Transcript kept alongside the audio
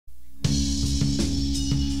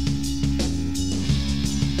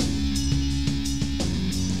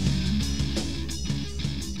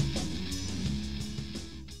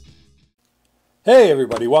Hey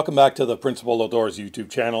everybody, welcome back to the Principal Outdoors YouTube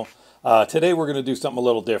channel. Today we're going to do something a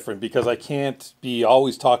little different because I can't be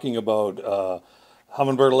always talking about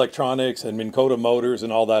Humminbird Electronics and Minn Kota motors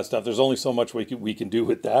and all that stuff. There's only so much we can do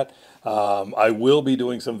with that. I will be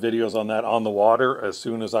doing some videos on that on the water as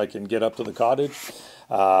soon as I can get up to the cottage.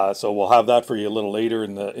 So we'll have that for you a little later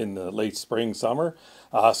in the late spring, summer.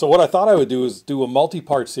 So what I thought I would do is do a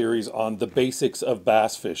multi-part series on the basics of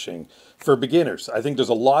bass fishing for beginners. I think there's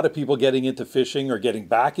a lot of people getting into fishing or getting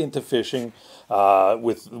back into fishing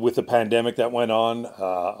with the pandemic that went on.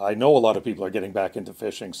 I know a lot of people are getting back into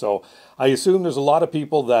fishing. So I assume there's a lot of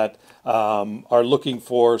people that are looking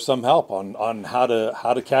for some help on how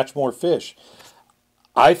to catch more fish.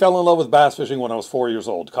 I fell in love with bass fishing when I was 4 years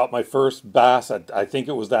old. Caught my first bass at, I think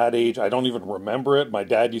it was that age. I don't even remember it. My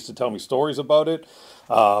dad used to tell me stories about it.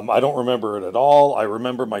 I don't remember it at all. I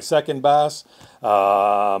remember my second bass,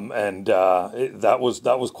 that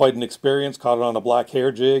was quite an experience. Caught it on a black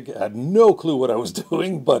hair jig. Had no clue what I was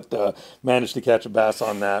doing, but managed to catch a bass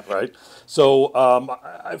on that. Right. So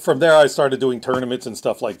from there, I started doing tournaments and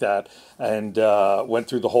stuff like that, and went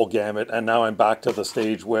through the whole gamut. And now I'm back to the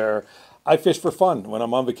stage where I fish for fun. When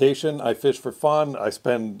I'm on vacation, I fish for fun. I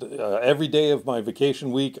spend every day of my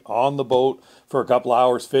vacation week on the boat for a couple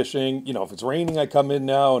hours fishing. You know, if it's raining, I come in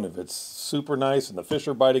now, and if it's super nice and the fish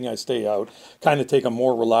are biting, I stay out. Kind of take a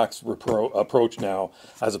more relaxed approach now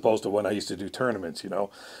as opposed to when I used to do tournaments, you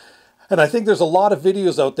know. And I think there's a lot of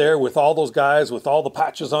videos out there with all those guys with all the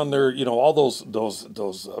patches on their, you know, all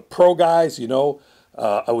those pro guys, you know,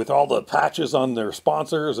 with all the patches on their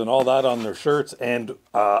sponsors and all that on their shirts. And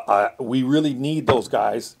we really need those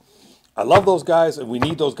guys. I love those guys, and we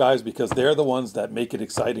need those guys because they're the ones that make it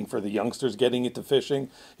exciting for the youngsters getting into fishing.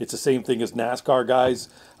 It's the same thing as NASCAR guys.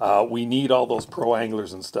 We need all those pro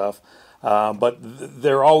anglers and stuff. But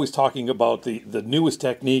they're always talking about the newest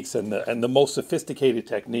techniques and the most sophisticated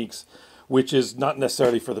techniques, which is not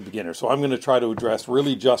necessarily for the beginner. So I'm going to try to address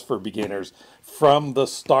really just for beginners from the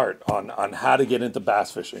start on how to get into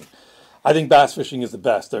bass fishing. I think bass fishing is the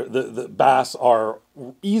best. The bass are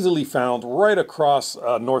easily found right across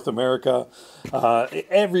North America,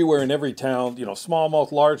 everywhere in every town, you know,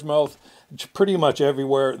 smallmouth, largemouth, pretty much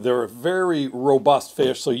everywhere. They're a very robust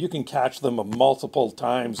fish, so you can catch them multiple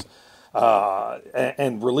times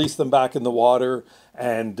and release them back in the water,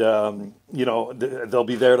 and you know, they'll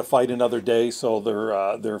be there to fight another day. So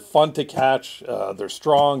they're fun to catch. They're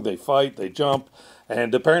strong. They fight. They jump,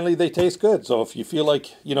 and apparently they taste good. So if you feel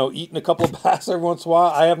like, you know, eating a couple of bass every once in a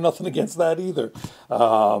while, I have nothing against that either.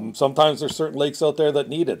 Sometimes there's certain lakes out there that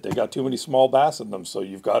need it. They got too many small bass in them, so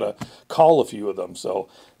you've got to cull a few of them. So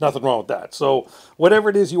nothing wrong with that. So whatever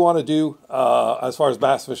it is you want to do as far as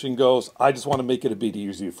bass fishing goes, I just want to make it a bit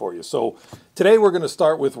easier for you. So today we're going to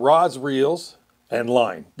start with rods, reels, and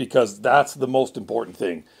line, because that's the most important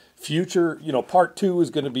thing. Future, you know, part 2 is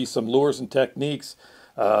going to be some lures and techniques,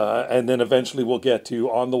 and then eventually we'll get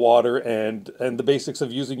to on the water and the basics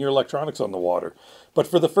of using your electronics on the water. But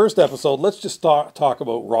for the first episode, let's just talk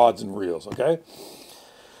about rods and reels, okay?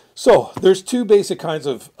 So there's two basic kinds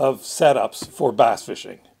of setups for bass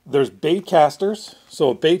fishing. There's bait casters. So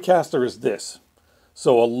a bait caster is this.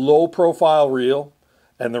 So a low profile reel,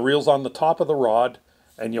 and the reel's on the top of the rod,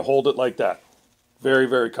 and you hold it like that. Very,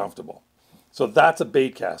 very comfortable. So that's a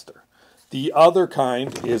bait caster. The other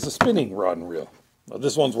kind is a spinning rod and reel. Well,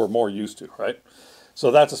 this one's we're more used to, right?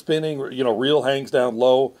 So that's a spinning, you know, reel hangs down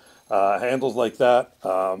low, handles like that,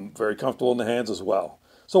 very comfortable in the hands as well.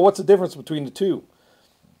 So what's the difference between the two?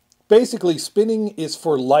 Basically, spinning is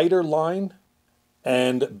for lighter line,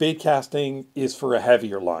 and bait casting is for a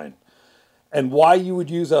heavier line. And why you would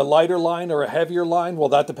use a lighter line or a heavier line? Well,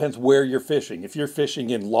 that depends where you're fishing. If you're fishing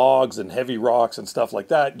in logs and heavy rocks and stuff like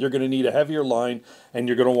that, you're going to need a heavier line, and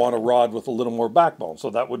you're going to want a rod with a little more backbone. So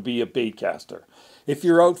that would be a bait caster. If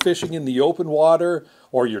you're out fishing in the open water,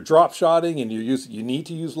 or you're drop shotting and you need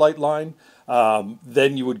to use light line,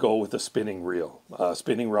 then you would go with a spinning reel,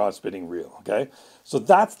 spinning rod, spinning reel. Okay, so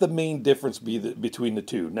that's the main difference between the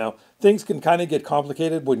two. Now, things can kind of get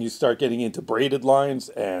complicated when you start getting into braided lines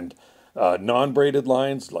and non-braided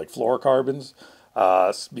lines like fluorocarbons,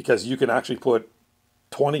 because you can actually put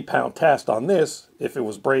 20-pound test on this if it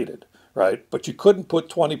was braided, right? But you couldn't put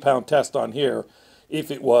 20-pound test on here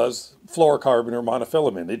if it was fluorocarbon or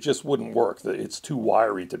monofilament. It just wouldn't work. It's too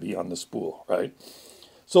wiry to be on the spool, right?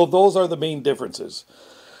 So those are the main differences.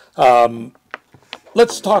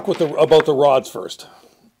 Let's talk about the rods first.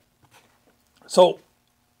 So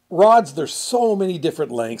rods, there's so many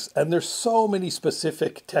different lengths, and there's so many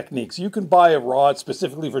specific techniques. You can buy a rod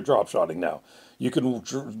specifically for drop shotting now. You can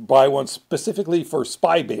buy one specifically for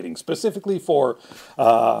spy baiting, specifically for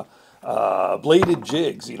bladed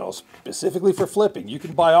jigs, you know, specifically for flipping. You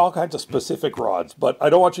can buy all kinds of specific rods, but I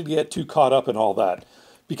don't want you to get too caught up in all that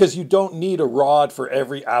because you don't need a rod for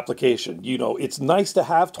every application. You know, it's nice to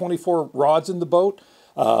have 24 rods in the boat.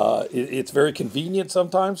 It's very convenient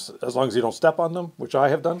sometimes, as long as you don't step on them, which I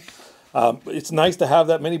have done. It's nice to have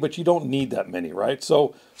that many, but you don't need that many, right?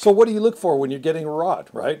 So what do you look for when you're getting a rod,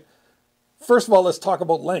 right? First of all, let's talk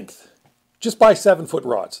about length. Just buy 7-foot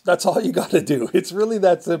rods. That's all you got to do. It's really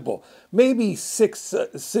that simple. Maybe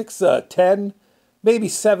 6'10", maybe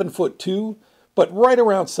 7'2", but right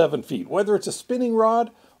around 7 feet. Whether it's a spinning rod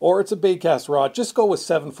or it's a baitcast rod, just go with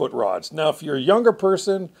 7-foot rods. Now, if you're a younger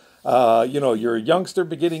person, you know, you're a youngster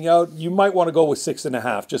beginning out, you might want to go with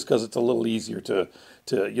 6.5 just because it's a little easier to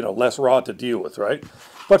you know, less rod to deal with, right?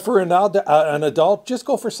 But for an adult, just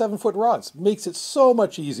go for 7-foot rods. Makes it so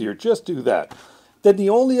much easier. Just do that. Then the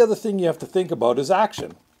only other thing you have to think about is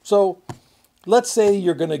action. So let's say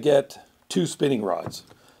you're going to get 2 spinning rods.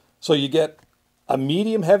 So you get a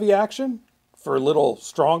medium heavy action for a little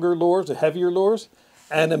stronger lures, a heavier lures,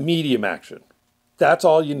 and a medium action. That's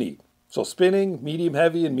all you need. So spinning, medium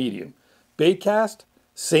heavy, and medium. Bait cast,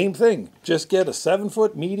 same thing. Just get a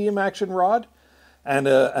 7-foot medium action rod and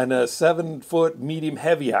a 7-foot medium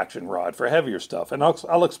heavy action rod for heavier stuff. And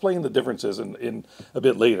I'll explain the differences in a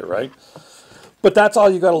bit later, right? But that's all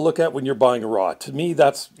you got to look at when you're buying a rod. To me,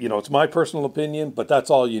 that's, you know, it's my personal opinion, but that's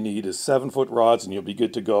all you need is 7-foot rods and you'll be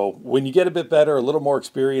good to go. When you get a bit better, a little more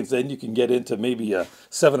experience, then you can get into maybe a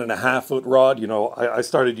 7.5-foot rod. You know, I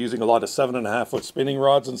started using a lot of 7.5-foot spinning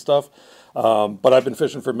rods and stuff, but I've been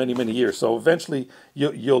fishing for many, many years. So eventually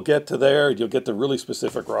you'll get to there, you'll get to really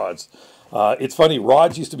specific rods. It's funny,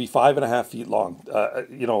 rods used to be 5.5 feet long.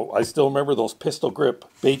 You know, I still remember those pistol grip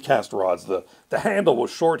bait cast rods. The handle was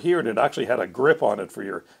short here and it actually had a grip on it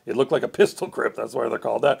it looked like a pistol grip, that's why they're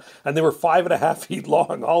called that. And they were 5.5 feet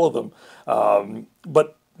long, all of them.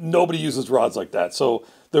 But nobody uses rods like that. So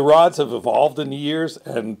the rods have evolved in the years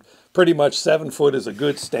and pretty much 7 foot is a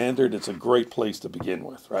good standard. It's a great place to begin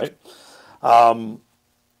with, right?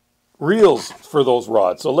 Reels for those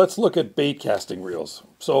rods. So let's look at bait casting reels.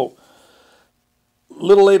 So a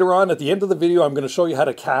little later on at the end of the video, I'm going to show you how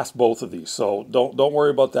to cast both of these. So don't worry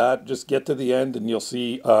about that. Just get to the end and you'll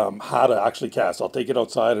see how to actually cast. I'll take it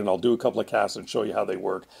outside and I'll do a couple of casts and show you how they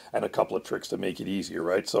work and a couple of tricks to make it easier,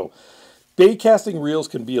 right? So bait casting reels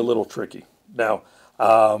can be a little tricky. Now,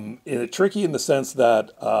 tricky in the sense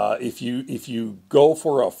that if you go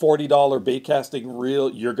for a $40 bait casting reel,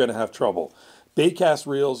 you're going to have trouble. Bait cast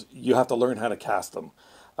reels, you have to learn how to cast them.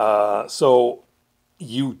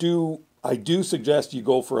 I do suggest you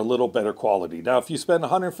go for a little better quality. Now, if you spend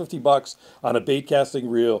 150 bucks on a bait casting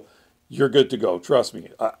reel, you're good to go. Trust me.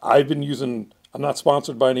 I'm not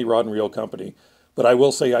sponsored by any rod and reel company, but I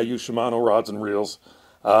will say I use Shimano rods and reels.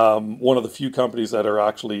 One of the few companies that are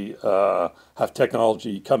actually have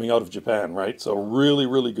technology coming out of Japan, right? So really,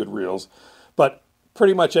 really good reels. But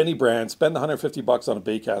pretty much any brand, spend 150 bucks on a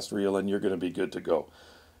bait cast reel and you're going to be good to go.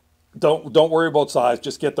 Don't worry about size.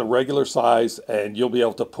 Just get the regular size and you'll be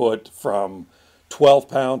able to put from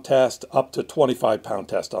 12-pound test up to 25-pound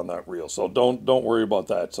test on that reel. So don't worry about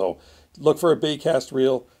that. So look for a bait cast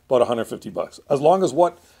reel, about 150 bucks. As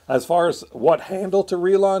far as what handle to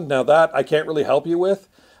reel on, now that I can't really help you with.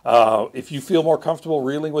 If you feel more comfortable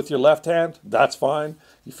reeling with your left hand, that's fine.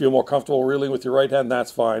 You feel more comfortable reeling with your right hand,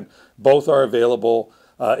 that's fine. Both are available.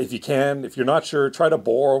 If you're not sure, try to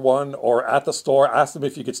borrow one or at the store, ask them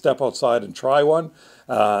if you could step outside and try one.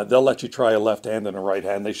 They'll let you try a left hand and a right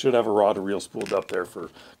hand. They should have a rod and reel spooled up there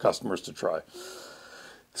for customers to try.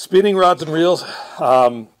 Spinning rods and reels.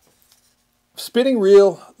 Spinning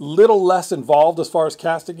reel, little less involved as far as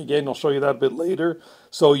casting. Again, I'll show you that a bit later.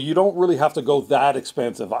 So you don't really have to go that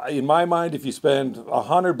expensive. In my mind, if you spend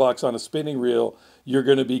 100 bucks on a spinning reel, you're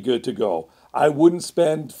going to be good to go. I wouldn't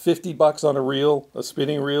spend 50 bucks on a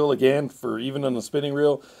spinning reel, again, for even on a spinning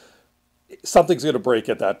reel. Something's going to break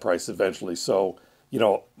at that price eventually. So, you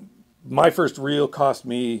know, my first reel cost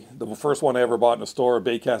me, the first one I ever bought in a store, a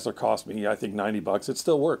baitcaster cost me, I think 90 bucks. It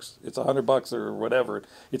still works. It's 100 bucks or whatever.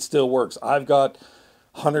 It still works. I've got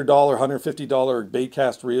 $100, $150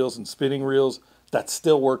 baitcast reels and spinning reels that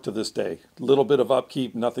still work to this day. A little bit of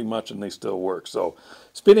upkeep, nothing much, and they still work. So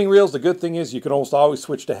spinning reels, the good thing is you can almost always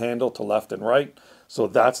switch the handle to left and right. So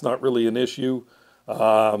that's not really an issue.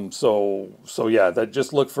 So yeah, that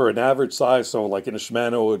just look for an average size. So like in a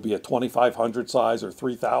Shimano, it would be a 2500 size or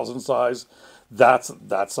 3000 size. That's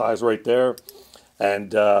that size right there.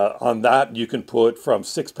 And on that, you can put from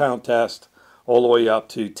 6-pound test all the way up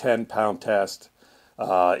to 10-pound test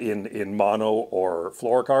in mono or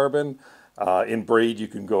fluorocarbon. In braid, you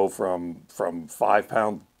can go from 5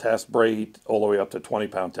 pound test braid all the way up to 20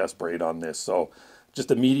 pound test braid on this. So just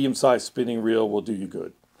a medium-sized spinning reel will do you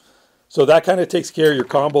good. So that kind of takes care of your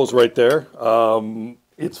combos right there.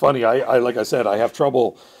 It's funny, I like I said, I have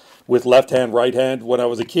trouble with left hand, right hand. When I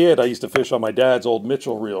was a kid, I used to fish on my dad's old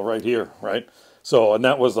Mitchell reel right here, right? So, and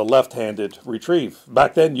that was a left-handed retrieve.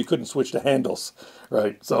 Back then, you couldn't switch the handles,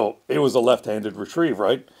 right? So it was a left-handed retrieve,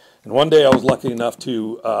 right? And one day I was lucky enough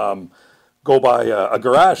to go by a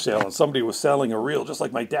garage sale, and somebody was selling a reel just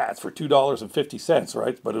like my dad's for $2.50,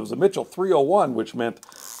 right? But it was a Mitchell 301, which meant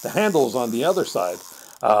the handle was on the other side.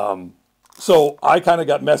 So I kind of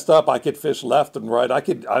got messed up. I could fish left and right.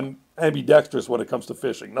 I'm ambidextrous when it comes to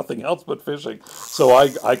fishing. Nothing else but fishing. So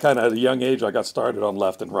I kind of, at a young age, I got started on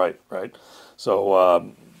left and right, right?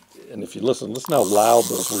 So, and if you listen how loud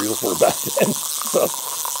those reels were back then. So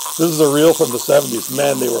this is a reel from the 70s.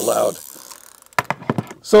 Man, they were loud.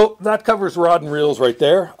 So that covers rod and reels right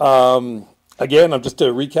there. Again, I'm just to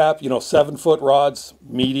recap, 7-foot rods,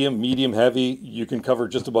 medium heavy. You can cover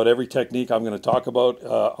just about every technique I'm going to talk about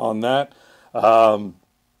on that.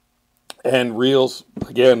 And reels,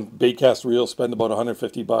 again, bait cast reels, spend about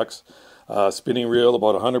 $150. Spinning reel,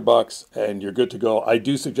 about $100, and you're good to go. I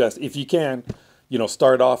do suggest, if you can,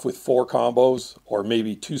 start off with 4 combos, or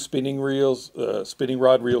maybe 2 spinning reels, spinning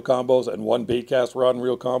rod reel combos, and 1 bait cast rod and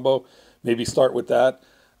reel combo. Maybe start with that.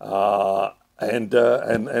 And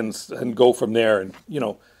go from there. And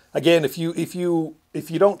again, if you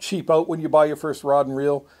don't cheap out when you buy your first rod and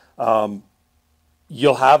reel,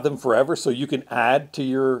 you'll have them forever. So you can add to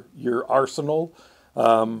your arsenal.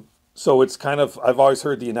 So it's kind of, I've always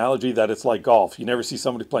heard the analogy that it's like golf. You never see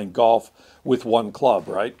somebody playing golf with 1 club,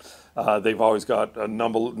 right? They've always got a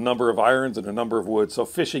number of irons and a number of woods. So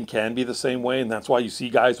fishing can be the same way, and that's why you see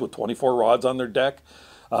guys with 24 rods on their deck.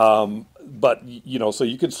 But, so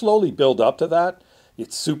you can slowly build up to that.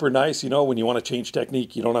 It's super nice, when you want to change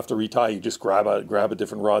technique, you don't have to retie. You just grab a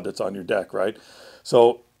different rod that's on your deck, right?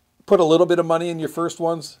 So put a little bit of money in your first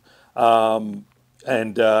ones, and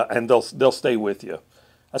they'll stay with you.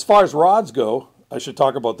 As far as rods go, I should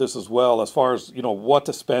talk about this as well. As far as, what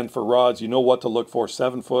to spend for rods, what to look for: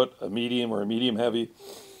 7-foot, a medium or a medium heavy.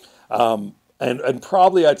 And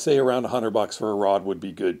probably I'd say around $100 for a rod would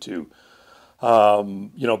be good too.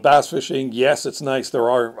 Bass fishing, yes, it's nice.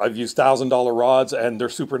 I've used $1,000 rods, and they're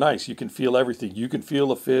super nice. You can feel everything. You can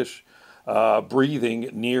feel a fish breathing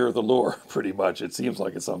near the lure, pretty much. It seems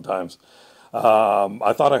like it sometimes.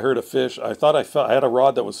 I thought I heard a fish. I had a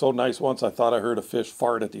rod that was so nice once, I thought I heard a fish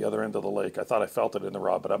fart at the other end of the lake. I thought I felt it in the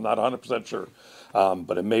rod, but I'm not 100% sure.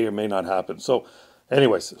 But it may or may not happen. So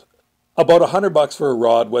anyways, about $100 for a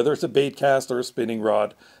rod, whether it's a bait cast or a spinning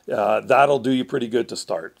rod, that'll do you pretty good to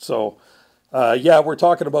start. So yeah, we're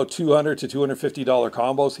talking about $200 to $250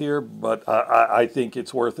 combos here, but I think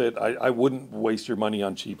it's worth it. I wouldn't waste your money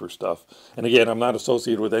on cheaper stuff. And again, I'm not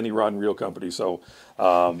associated with any rod and reel company, so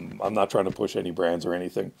I'm not trying to push any brands or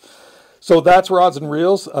anything. So that's rods and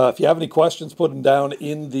reels. If you have any questions, put them down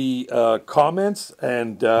in the comments,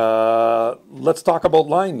 and let's talk about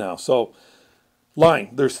line now. So line,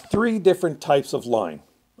 there's 3 different types of line,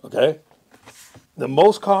 okay? The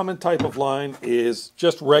most common type of line is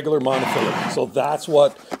just regular monofilament. So that's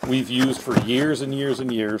what we've used for years and years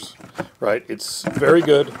and years, right? It's very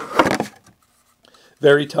good,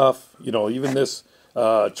 very tough. Even this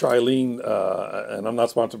Trilene, and I'm not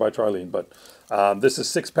sponsored by Trilene, but this is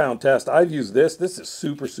 6-pound test. I've used this. This is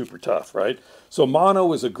super, super tough, right? So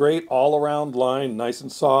mono is a great all-around line, nice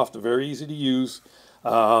and soft, very easy to use.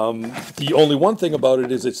 The only one thing about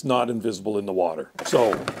it is it's not invisible in the water.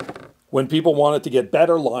 So when people wanted to get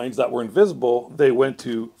better lines that were invisible, they went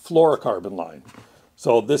to fluorocarbon line.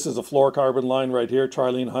 So this is a fluorocarbon line right here,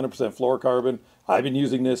 Trilene 100% fluorocarbon. I've been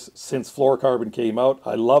using this since fluorocarbon came out.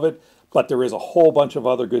 I love it, but there is a whole bunch of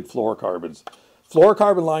other good fluorocarbons.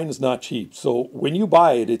 Fluorocarbon line is not cheap, so when you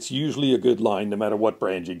buy it, it's usually a good line no matter what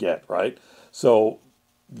brand you get, right? So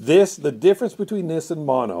the difference between this and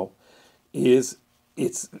mono is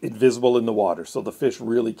it's invisible in the water, so the fish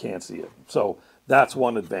really can't see it. So that's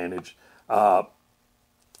one advantage.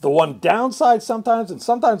 The one downside sometimes, and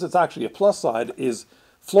sometimes it's actually a plus side, is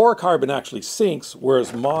fluorocarbon actually sinks,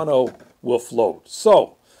 whereas mono will float.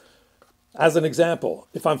 So, as an example,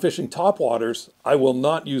 if I'm fishing topwaters, I will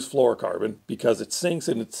not use fluorocarbon because it sinks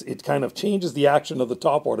and it kind of changes the action of the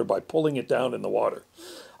topwater by pulling it down in the water.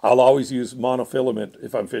 I'll always use monofilament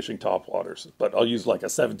if I'm fishing topwaters, but I'll use like a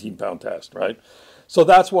 17-pound test, right? So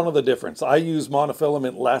that's one of the difference. I use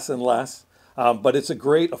monofilament less and less. But it's a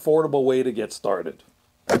great, affordable way to get started.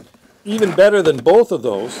 Even better than both of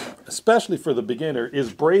those, especially for the beginner,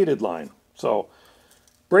 is braided line. So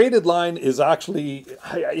Braided line is actually,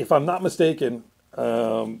 if I'm not mistaken,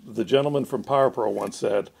 the gentleman from Power Pro once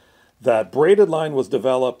said that braided line was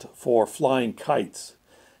developed for flying kites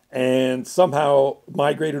and somehow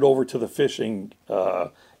migrated over to the fishing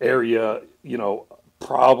area, you know,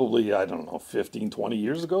 probably, I don't know, 15, 20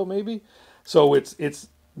 years ago, maybe. So it's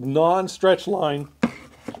non-stretch line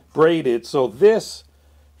braided. So this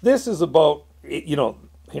is about, you know,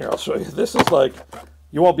 here, I'll show you. This is like,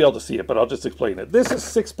 you won't be able to see it, but I'll just explain it. This is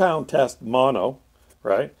 6-pound test mono,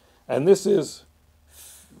 right? And this is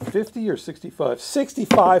 50 or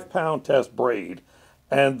 65-pound test braid.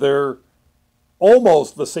 And they're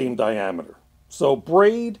almost the same diameter. So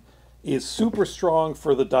braid is super strong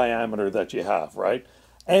for the diameter that you have, right?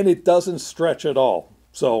 And it doesn't stretch at all.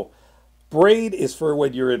 So braid is for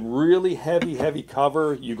when you're in really heavy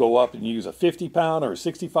cover. You go up and you use a 50-pound or a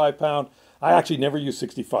 65-pound. I actually never use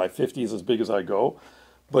 65. 50 is as big as I go.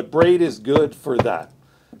 But braid is good for that.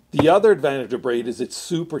 The other advantage of braid is it's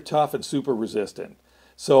super tough and super resistant.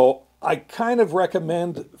 So I kind of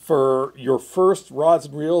recommend for your first rods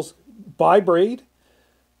and reels, buy braid,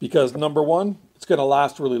 because number one, it's going to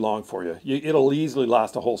last really long for you. It'll easily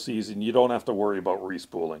last a whole season. You don't have to worry about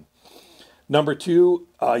respooling. Number two,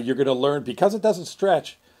 you're going to learn, because it doesn't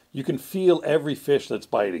stretch, you can feel every fish that's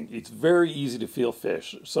biting. It's very easy to feel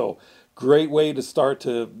fish. So great way to start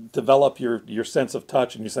to develop your sense of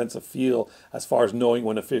touch and your sense of feel as far as knowing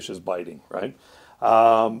when a fish is biting, right?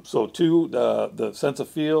 So two, the sense of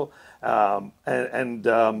feel.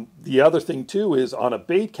 The other thing too is on a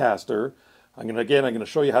bait caster, I'm going to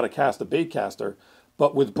show you how to cast a bait caster.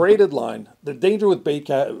 But with braided line, the danger with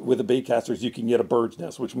a bait caster is you can get a bird's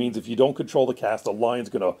nest, which means if you don't control the cast, the line's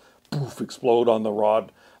going to poof, explode on the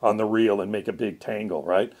rod, on the reel, and make a big tangle,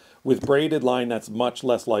 right? With braided line, that's much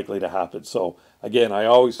less likely to happen. So again, I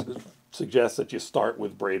always suggest that you start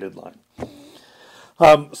with braided line.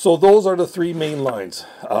 So those are the three main lines.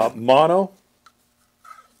 Mono,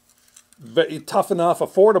 very tough enough,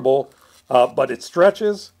 affordable, but it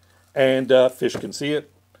stretches and fish can see it.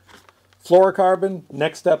 Fluorocarbon,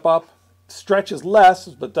 next step up, stretches less,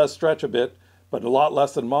 but does stretch a bit, but a lot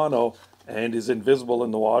less than mono, and is invisible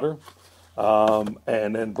in the water.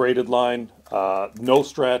 And then braided line, no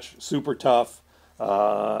stretch, super tough,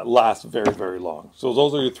 lasts very, very long. So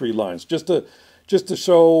those are your three lines. Just to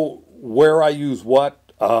show where I use what,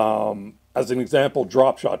 as an example,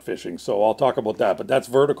 drop shot fishing. So I'll talk about that, but that's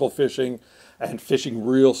vertical fishing and fishing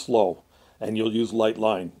real slow. And you'll use light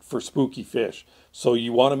line for spooky fish. So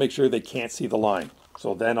you want to make sure they can't see the line.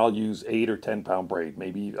 So then I'll use 8 or 10 pound braid,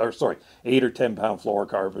 8 or 10 pound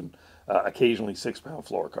fluorocarbon, occasionally 6-pound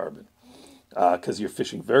fluorocarbon. Because you're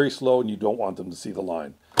fishing very slow and you don't want them to see the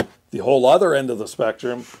line. The whole other end of the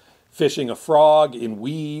spectrum, fishing a frog in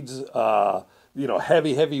weeds, you know,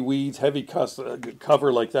 heavy weeds, heavy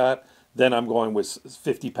cover like that, then I'm going with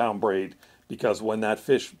 50-pound braid, because when that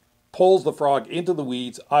fish pulls the frog into the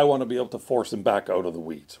weeds, I want to be able to force him back out of the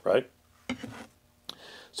weeds, right?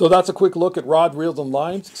 So that's a quick look at rod, reels, and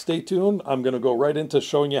lines. Stay tuned. I'm going to go right into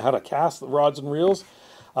showing you how to cast the rods and reels.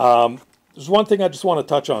 There's one thing I just want to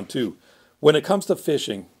touch on too. When it comes to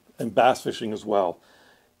fishing, and bass fishing as well,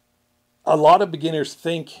 a lot of beginners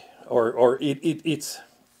think,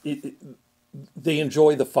 they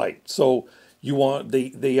enjoy the fight. So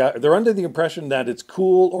they're under the impression that it's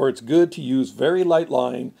cool or it's good to use very light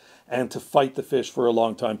line and to fight the fish for a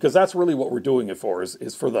long time, because that's really what we're doing it for,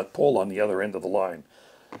 is for that pull on the other end of the line.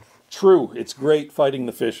 True, it's great fighting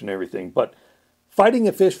the fish and everything, but fighting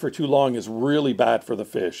a fish for too long is really bad for the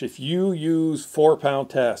fish. If you use 4-pound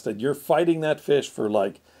test and you're fighting that fish for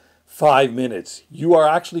like 5 minutes, you are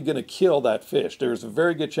actually going to kill that fish. There's a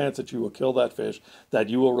very good chance that you will kill that fish, that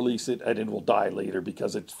you will release it and it will die later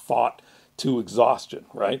because it's fought to exhaustion,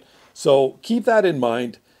 right? So keep that in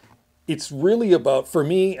mind. It's really about, for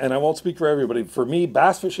me, and I won't speak for everybody, for me,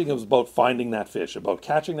 bass fishing is about finding that fish, about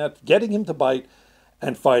catching that, getting him to bite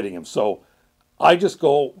and fighting him. So I just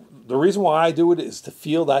go, the reason why I do it is to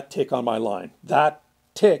feel that tick on my line. That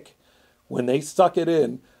tick, when they suck it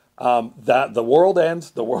in, that the world ends,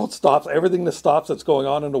 the world stops, everything that stops that's going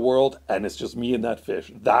on in the world, and it's just me and that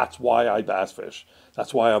fish. That's why I bass fish.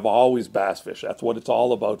 That's why I've always bass fished. That's what it's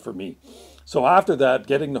all about for me. So after that,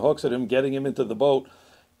 getting the hooks at him, getting him into the boat,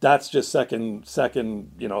 that's just second,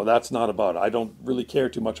 you know, that's not about it. I don't really care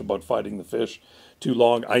too much about fighting the fish too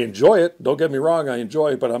long. I enjoy it. Don't get me wrong, I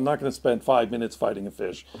enjoy it, but I'm not going to spend 5 minutes fighting a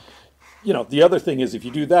fish. You know, the other thing is if you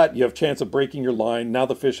do that, you have a chance of breaking your line. Now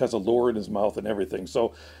the fish has a lure in his mouth and everything.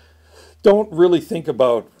 So don't really think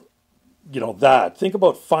about, you know, that. Think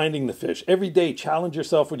about finding the fish. Every day, challenge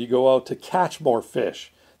yourself when you go out to catch more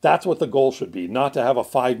fish. That's what the goal should be, not to have a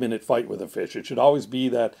 5-minute fight with a fish. It should always be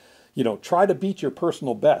that, you know, try to beat your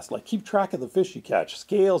personal best. Like, keep track of the fish you catch.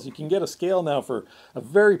 Scales, you can get a scale now for a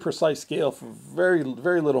very precise scale for very,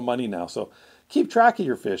 very little money now. So keep track of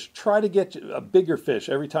your fish. Try to get a bigger fish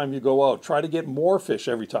every time you go out. Try to get more fish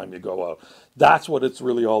every time you go out. That's what it's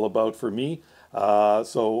really all about for me.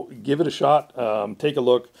 So give it a shot. Take a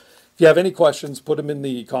look. If you have any questions, put them in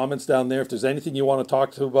the comments down there. If there's anything you want to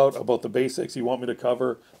talk to about the basics, you want me to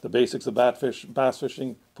cover the basics of bass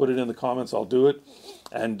fishing, put it in the comments. I'll do it.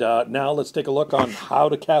 And now let's take a look on how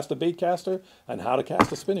to cast a bait caster and how to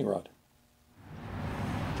cast a spinning rod.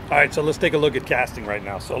 All right, so let's take a look at casting right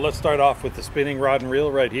now. So let's start off with the spinning rod and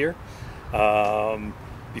reel right here.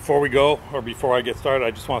 Before we go, or before I get started,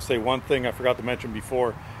 I just want to say one thing I forgot to mention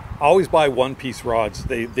before. Always buy one-piece rods.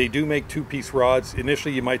 They do make two-piece rods.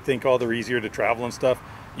 Initially, you might think, oh, they're easier to travel and stuff.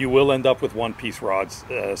 You will end up with one-piece rods.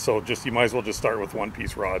 So you might as well just start with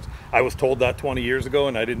one-piece rods. I was told that 20 years ago,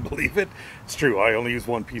 and I didn't believe it. It's true. I only use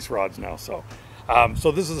one-piece rods now. So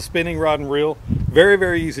this is a spinning rod and reel. Very,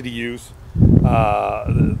 very easy to use.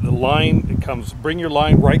 The line, it comes, bring your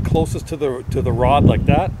line right closest to the rod like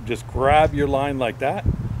that. Just grab your line like that.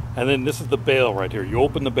 And then this is the bail right here. You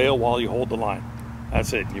open the bail while you hold the line.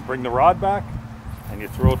 That's it. You bring the rod back and you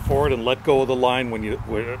throw it forward and let go of the line.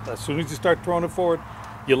 As soon as you start throwing it forward,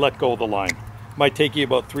 you let go of the line. Might take you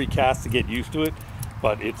about 3 casts to get used to it,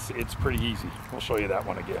 but it's pretty easy. I'll show you that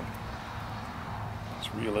one again.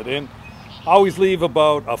 Let's reel it in. Always leave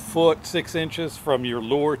about 1 foot 6 inches from your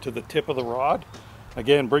lure to the tip of the rod.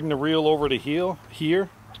 Again, bring the reel over to heel here,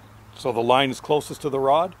 so the line is closest to the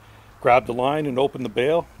rod. Grab the line and open the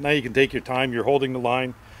bail. Now you can take your time. You're holding the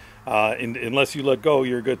line. Unless you let go,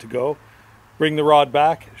 you're good to go. Bring the rod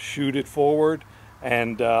back, shoot it forward,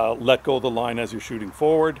 and let go of the line as you're shooting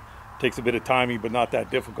forward. Takes a bit of timing, but not that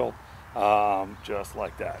difficult. Just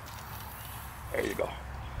like that. There you go.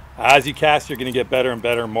 As you cast, you're going to get better and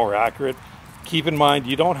better and more accurate. Keep in mind,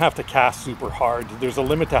 you don't have to cast super hard. There's a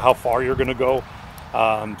limit to how far you're going to go,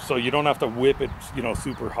 so you don't have to whip it,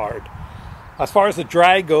 super hard. As far as the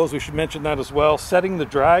drag goes, we should mention that as well. Setting the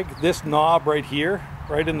drag, this knob right here,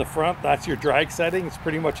 right in the front, that's your drag setting. It's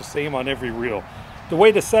pretty much the same on every reel. The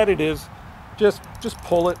way to set it is just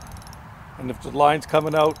pull it, and if the line's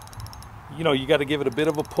coming out, you got to give it a bit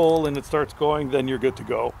of a pull and it starts going, then you're good to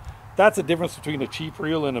go. That's the difference between a cheap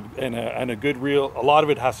reel and a good reel. A lot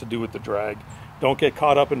of it has to do with the drag. Don't get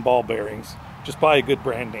caught up in ball bearings. Just buy a good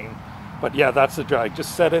brand name. But yeah, that's the drag.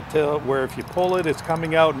 Just set it to where if you pull it, it's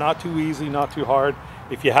coming out, not too easy, not too hard.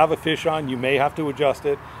 If you have a fish on, you may have to adjust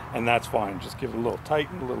it, and that's fine. Just give it a little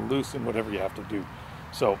tighten, a little loosen, whatever you have to do.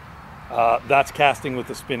 So that's casting with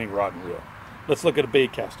the spinning rod and reel. Let's look at a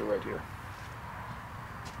bait caster right here.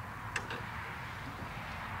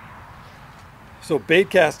 So bait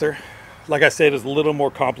caster, like I said, is a little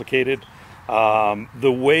more complicated.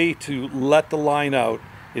 The way to let the line out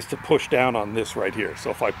is to push down on this right here. So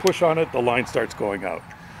if I push on it, the line starts going out.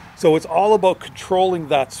 So it's all about controlling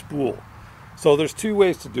that spool. So there's 2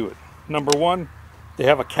 ways to do it. Number 1, they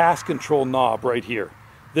have a cast control knob right here.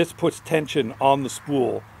 This puts tension on the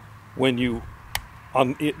spool when you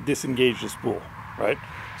disengage the spool, right?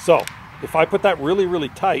 So if I put that really, really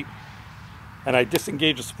tight and I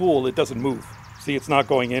disengage the spool, it doesn't move. See, it's not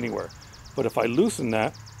going anywhere. But if I loosen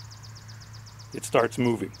that, it starts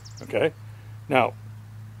moving, okay? Now,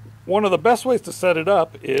 one of the best ways to set it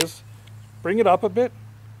up is bring it up a bit,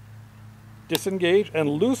 disengage, and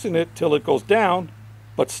loosen it till it goes down,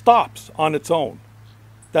 but stops on its own.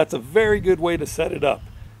 That's a very good way to set it up.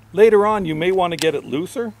 Later on, you may want to get it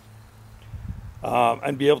looser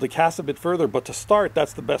and be able to cast a bit further, but to start,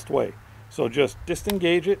 that's the best way. So just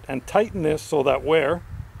disengage it and tighten this so that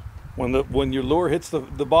when your lure hits the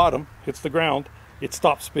bottom, hits the ground, it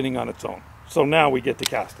stops spinning on its own. So now we get to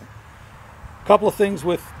casting. A couple of things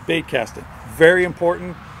with bait casting. Very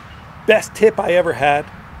important. Best tip I ever had,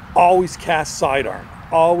 always cast sidearm.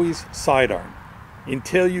 Always sidearm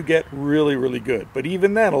until you get really, really good. But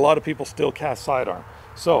even then, a lot of people still cast sidearm.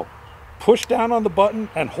 So push down on the button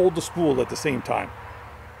and hold the spool at the same time.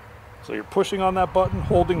 So you're pushing on that button,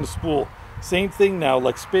 holding the spool. Same thing now,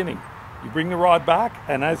 like spinning. You bring the rod back,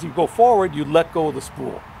 and as you go forward, you let go of the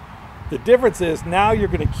spool. The difference is now you're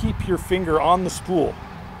going to keep your finger on the spool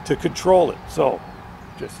to control it. So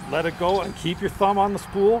just let it go and keep your thumb on the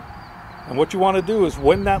spool. And what you want to do is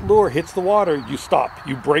when that lure hits the water, you stop.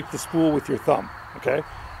 You break the spool with your thumb, okay?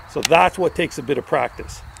 So that's what takes a bit of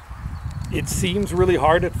practice. It seems really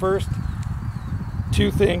hard at first.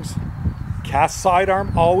 2 things, cast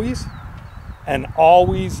sidearm always, and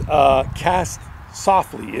always cast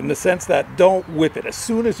softly, in the sense that don't whip it. As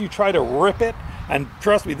soon as you try to rip it, and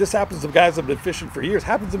trust me, this happens to guys that have been fishing for years,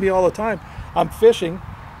 happens to me all the time. I'm fishing,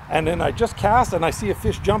 and then I just cast and I see a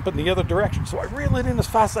fish jump in the other direction. So I reel it in as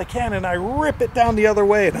fast as I can and I rip it down the other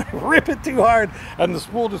way, and I rip it too hard and the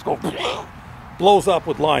spool just goes, blows up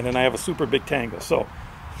with line, and I have a super big tangle. So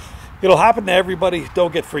it'll happen to everybody.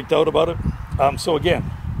 Don't get freaked out about it. So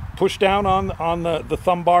again, push down on the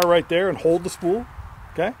thumb bar right there and hold the spool,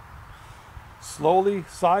 okay? Slowly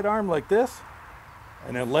sidearm like this,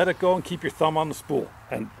 and then let it go and keep your thumb on the spool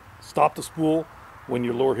and stop the spool when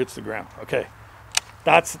your lure hits the ground. Okay,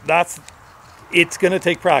 that's it's going to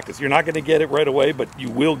take practice. You're not going to get it right away, but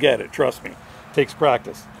you will get it, trust me. It takes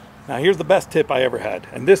practice. Now here's the best tip I ever had,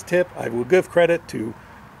 and this tip I will give credit to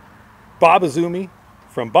Bob Azumi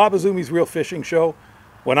from Bob Azumi's Real Fishing Show.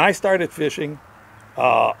 When I started fishing,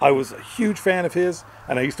 I was a huge fan of his,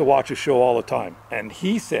 and I used to watch his show all the time. And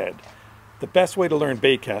he said the best way to learn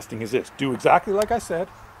bait casting is this: do exactly like I said,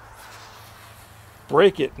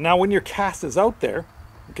 break it. Now when your cast is out there,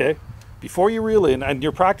 okay, before you reel in and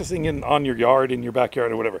you're practicing on your yard, in your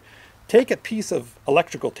backyard or whatever, take a piece of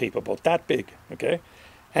electrical tape about that big, okay,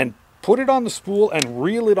 and put it on the spool and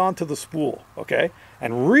reel it onto the spool, okay,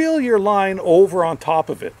 and reel your line over on top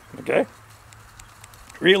of it, okay.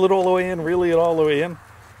 Reel it all the way in, reel it all the way in.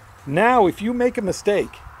 Now if you make a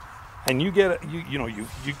mistake and you get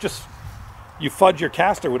you fudge your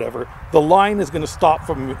cast or whatever, the line is going to stop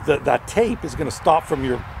from that tape is going to stop from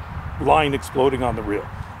your line exploding on the reel.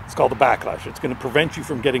 It's called a backlash. It's going to prevent you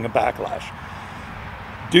from getting a backlash.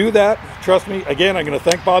 Do that, trust me. Again, I'm going to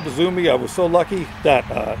thank Bob Azumi. I was so lucky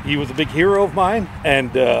that he was a big hero of mine,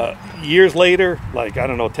 and years later, like I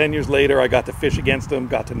don't know, 10 years later, I got to fish against him,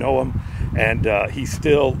 got to know him, and he's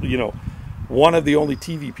still, you know, one of the only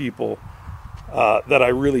TV people that I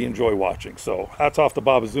really enjoy watching. So hats off to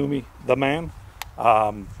Bob Azumi, the man.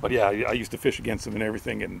 But yeah, I used to fish against him and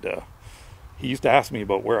everything, and he used to ask me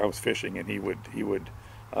about where I was fishing, and he would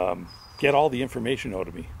get all the information out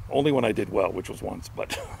of me, only when I did well, which was once.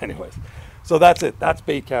 But anyways, so that's it. That's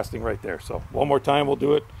bait casting right there. So one more time, we'll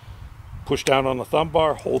do it. Push down on the thumb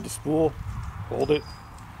bar, hold the spool, hold it.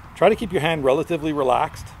 Try to keep your hand relatively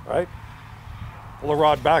relaxed, right? Pull the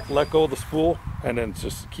rod back, let go of the spool, and then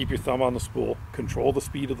just keep your thumb on the spool. Control the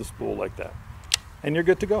speed of the spool like that, and you're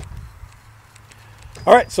good to go.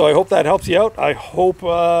 All right, so I hope that helps you out. I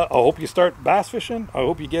hope you start bass fishing. I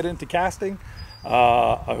hope you get into casting.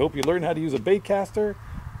 I hope you learn how to use a bait caster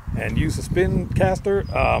and use a spin caster.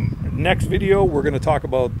 Next video, we're going to talk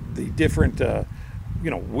about the different,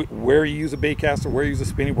 where you use a bait caster, where you use a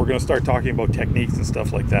spinning. We're going to start talking about techniques and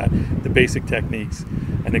stuff like that, the basic techniques,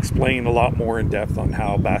 and explain a lot more in depth on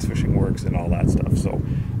how bass fishing works and all that stuff. So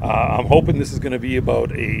I'm hoping this is going to be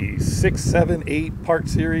about a 6, 7, 8 part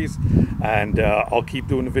series, and I'll keep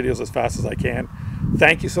doing the videos as fast as I can.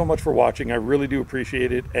 Thank you so much for watching. I really do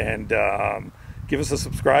appreciate it, and give us a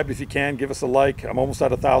subscribe if you can. Give us a like. I'm almost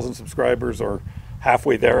at 1,000 subscribers, or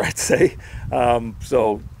halfway there, I'd say.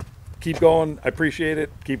 So keep going. I appreciate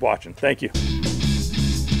it. Keep watching. Thank you.